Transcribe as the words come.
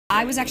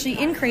I was actually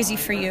in Crazy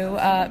for You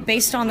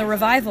based on the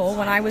revival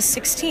when I was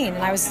 16,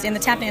 and I was in the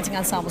tap dancing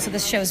ensemble, so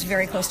this show is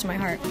very close to my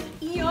heart.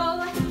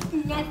 You'll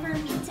never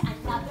meet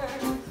another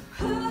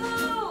who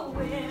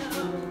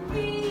will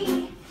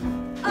be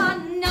a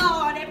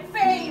naughty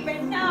baby,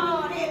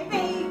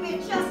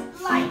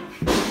 just like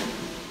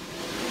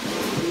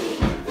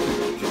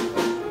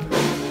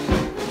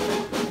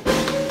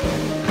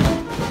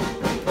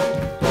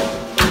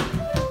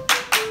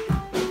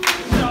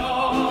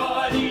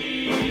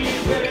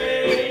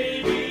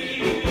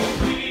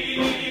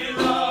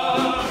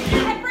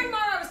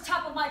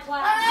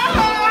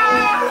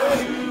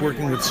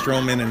working with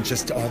Stroman and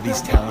just all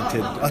these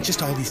talented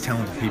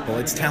people.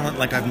 It's talent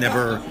like I've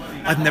never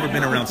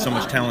been around so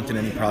much talent in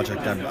any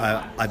project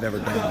I've ever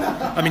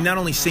done. I mean, not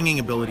only singing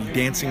ability,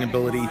 dancing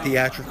ability,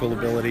 theatrical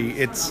ability.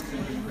 It's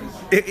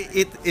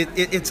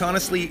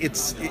honestly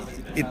it's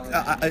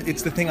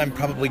the thing I'm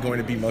probably going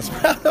to be most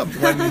proud of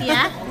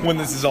when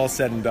this is all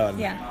said and done.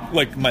 Yeah.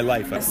 Like my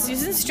life.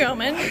 Susan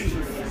Stroman,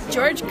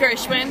 George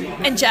Gershwin,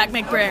 and Jack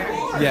McBrayer.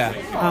 Yeah,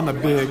 I'm a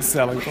big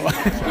selling point.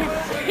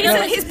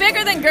 He's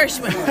bigger than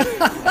Gershwin.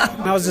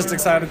 I was just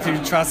excited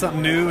to try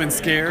something new and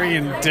scary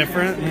and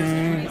different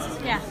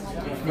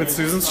with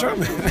Susan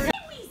Stroman. Can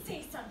we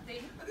say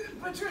something?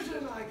 Patricia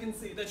and I can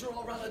see that you're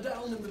all rather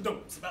down in the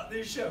dumps about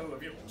this show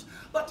of yours.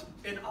 But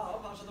in our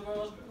part of the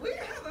world, we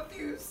have a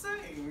few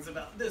sayings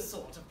about this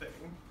sort of thing.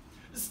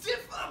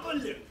 Stiff upper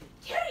lip.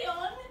 Carry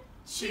on.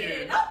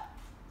 Chin up.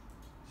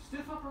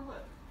 Stiff upper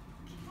lip.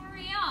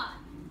 Carry on.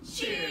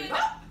 Chin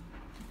up.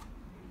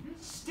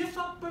 Stiff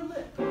upper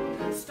lip.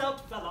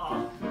 Stout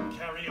fella.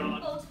 Carry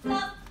on. Old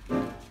fluff.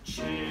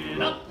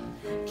 Chin up.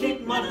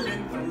 Keep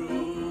muddling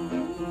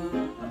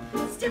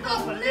through. Stiff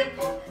upper lip.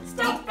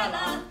 Stout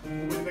fella.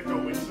 When the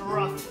going's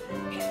rough.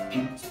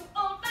 Into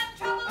old man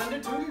trouble. And a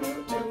too.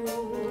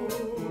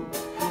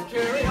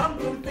 Carry on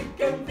through thick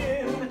and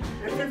thin.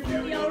 If you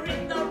feel you're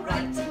in the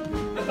right,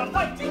 let the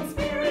fighting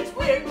spirit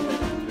win.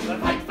 The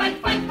fight, fight,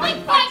 fight, fight,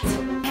 fight.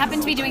 I happen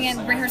to be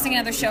rehearsing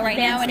another show right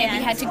now, and we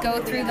had to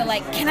go through the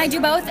can I do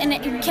both, and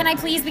can I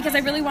please, because I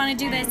really want to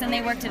do this, and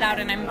they worked it out,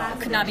 and I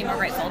could not be more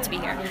grateful to be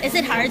here. Is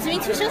it hard doing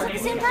two shows at the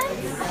same time?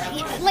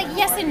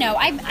 Yes and no.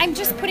 I'm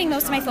just putting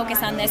most of my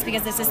focus on this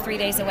because this is 3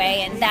 days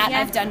away, and that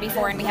I've done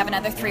before, and we have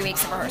another 3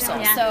 weeks of rehearsal.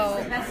 Yeah. So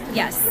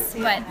yes,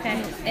 but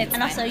it's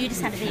and also you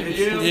just had a baby.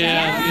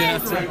 Yeah.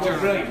 It's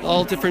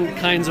all different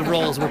kinds of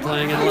roles we're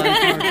playing in life.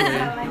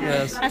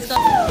 Yes. Let's go.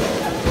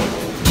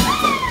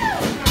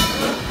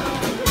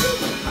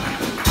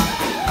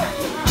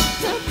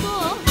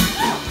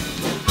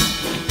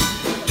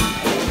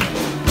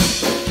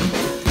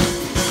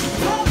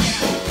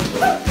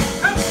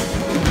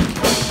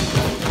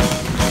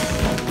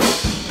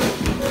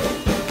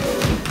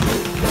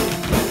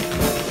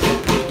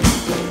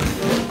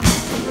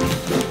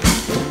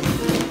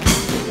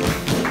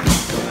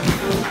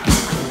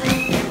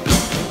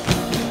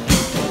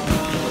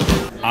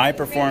 I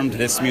performed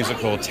this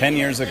musical 10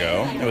 years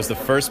ago. It was the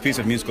first piece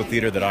of musical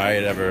theater that I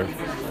had ever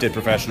did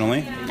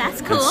professionally.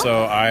 That's cool. And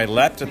so I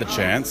leapt at the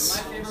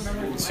chance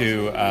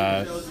to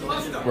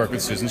work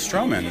with Susan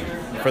Stroman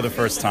for the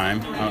first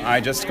time.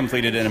 I just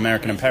completed An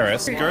American in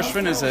Paris.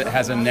 Gershwin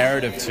has a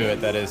narrative to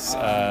it that is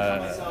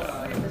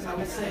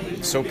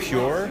so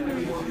pure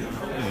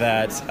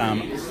that,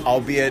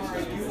 albeit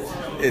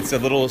it's a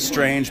little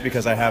strange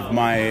because I have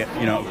my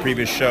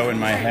previous show in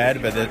my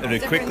head, but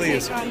it quickly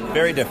is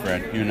very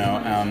different,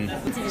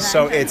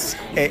 So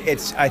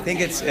I think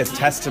it's a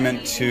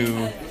testament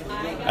to,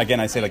 again,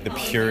 I say the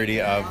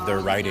purity of their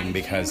writing,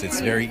 because it's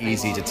very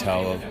easy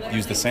to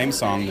use the same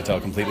song to tell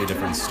a completely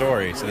different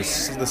story. So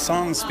the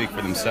songs speak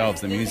for themselves,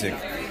 the music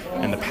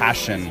and the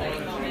passion,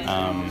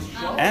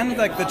 and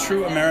the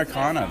true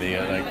Americana,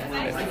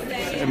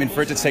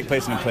 for it to take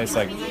place in a place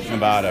like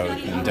Nevada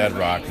and Dead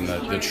Rock and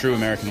the true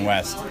American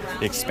West,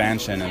 the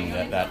expansion and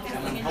that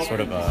sort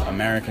of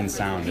American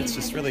sound, it's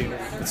just really,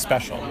 it's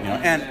special,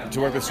 And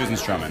to work with Susan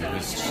Stroman,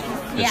 who's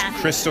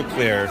crystal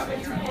clear,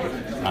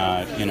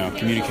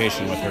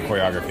 communication with her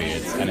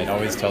choreography, and it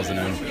always tells an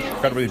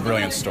incredibly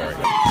brilliant story.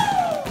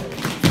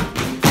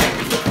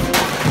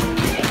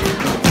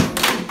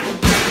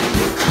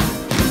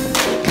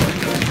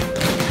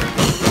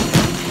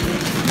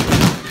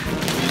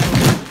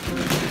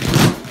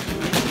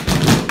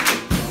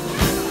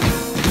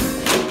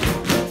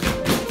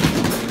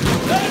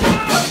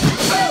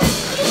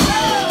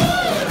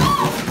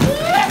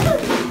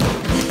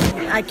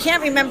 I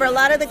can't remember a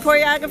lot of the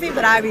choreography,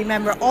 but I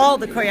remember all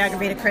the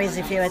choreography to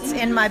Crazy for You. It's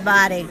in my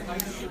body.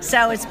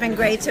 So it's been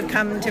great to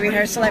come to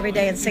rehearsal every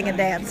day and sing and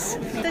dance.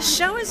 The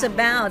show is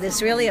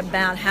really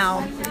about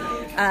how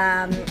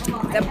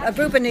a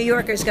group of New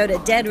Yorkers go to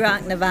Dead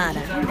Rock, Nevada.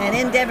 And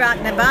in Dead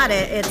Rock,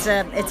 Nevada, it's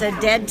a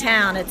dead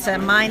town. It's a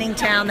mining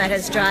town that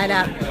has dried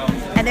up.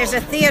 And there's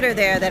a theater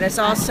there that has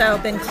also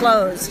been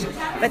closed.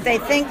 But they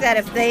think that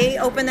if they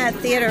open that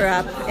theater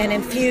up and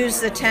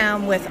infuse the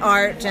town with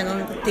art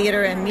and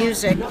theater and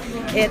music,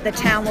 the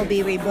town will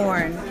be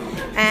reborn.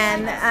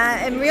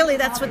 And really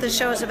that's what the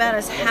show is about,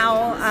 is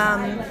how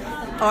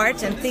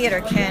art and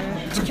theater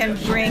can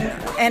bring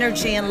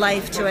energy and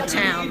life to a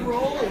town.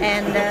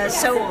 And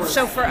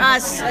so for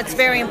us, it's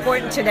very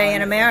important today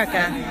in America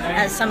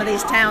as some of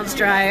these towns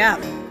dry up.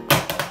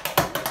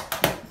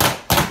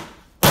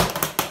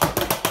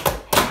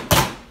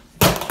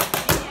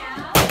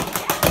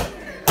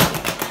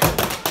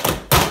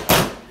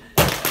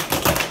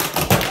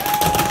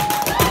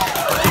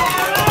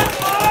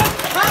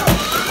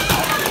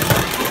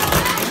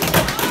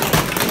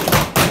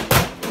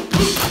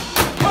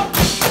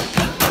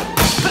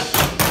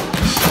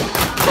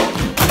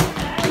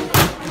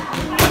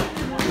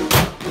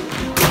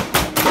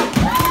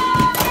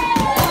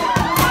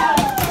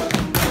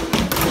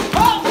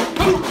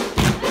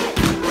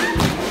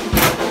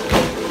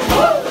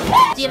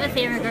 Do you have a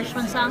favorite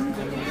Gershwin song?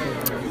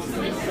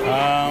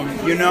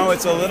 You know,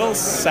 it's a little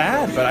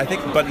sad,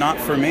 but not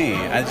for me.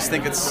 I just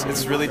think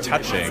it's really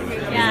touching.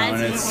 Yeah, you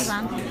know, it's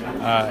a beautiful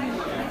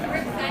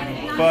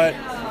song. But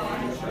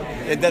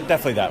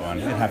definitely that one.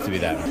 It'd have to be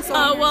that one.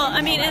 Oh, well,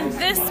 I mean, in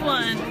this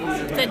one,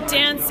 the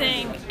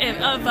dancing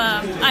of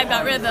I've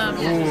Got Rhythm,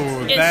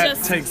 Ooh, it's that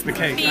just takes the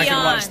cake. beyond. I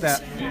can watch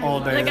that all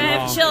day Like, long. I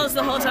have chills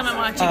the whole time I'm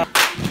watching.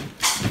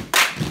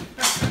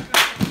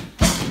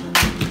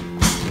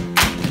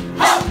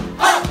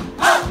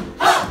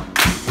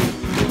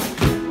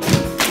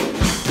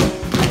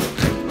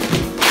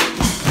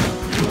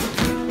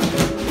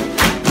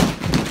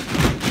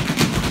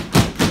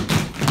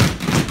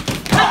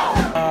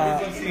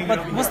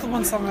 But what's the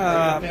one song,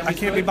 I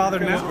Can't Be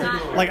Bothered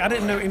Now? Like, I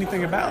didn't know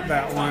anything about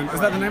that one. Is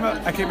that the name of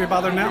it? I Can't Be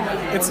Bothered Now?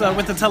 It's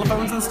with the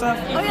telephones and stuff?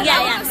 Oh, yeah, Yeah, that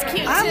yeah. one was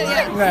cute, I too.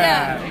 like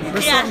that.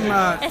 There's Yeah.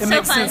 some, It's it so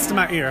makes fun. sense to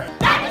my ear.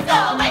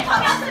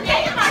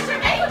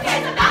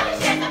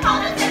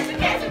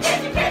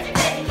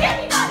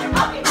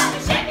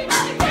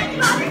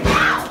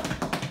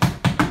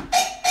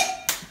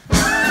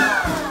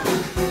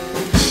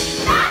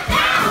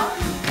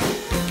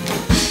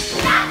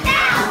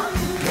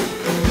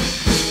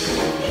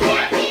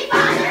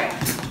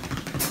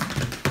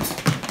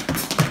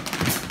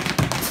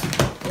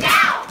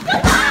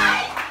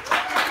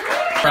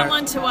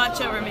 Someone to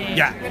watch over me.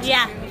 Yeah.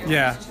 Yeah.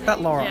 Yeah,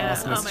 that Laura Yeah,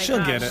 Osnes, oh my she'll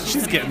gosh. get it.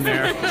 She's getting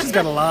there. She's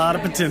got a lot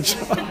of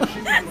potential.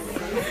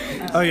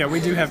 Oh yeah, we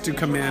do have to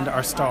commend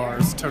our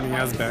stars, Tony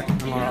Yazbeck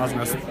and Laura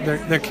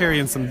Osnes. They're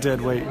carrying some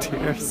dead weight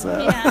here.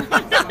 So.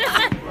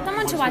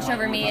 Someone to watch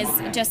over me is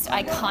just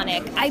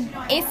iconic.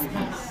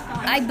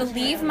 I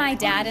believe my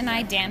dad and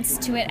I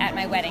danced to it at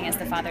my wedding as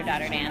the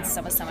father-daughter dance.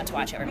 So was Someone to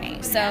Watch Over Me.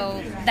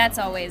 So that's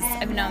always,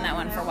 I've known that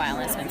one for a while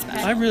and it's been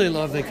special. I really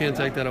love They Can't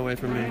Take That Away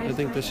From Me. I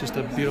think that's just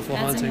a beautiful,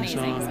 That's an haunting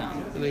amazing song.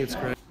 song. I think it's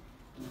great.